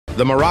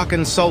the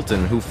Moroccan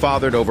sultan who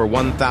fathered over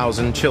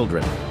 1,000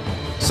 children.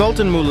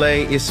 Sultan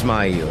Moulay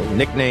Ismail,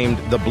 nicknamed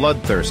the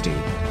Bloodthirsty,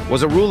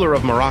 was a ruler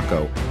of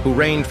Morocco who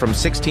reigned from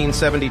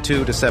 1672 to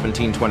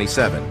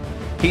 1727.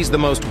 He's the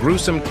most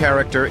gruesome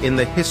character in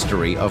the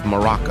history of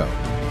Morocco.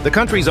 The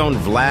country's own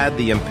Vlad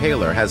the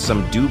Impaler has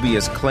some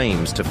dubious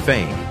claims to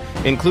fame,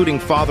 including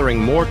fathering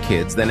more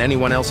kids than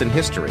anyone else in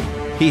history.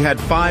 He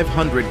had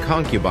 500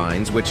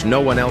 concubines, which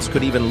no one else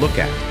could even look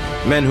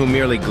at. Men who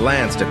merely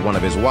glanced at one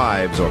of his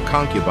wives or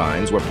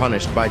concubines were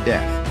punished by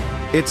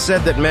death. It's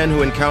said that men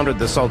who encountered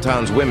the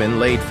Sultan's women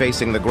laid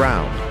facing the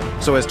ground,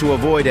 so as to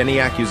avoid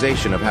any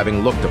accusation of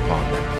having looked upon them.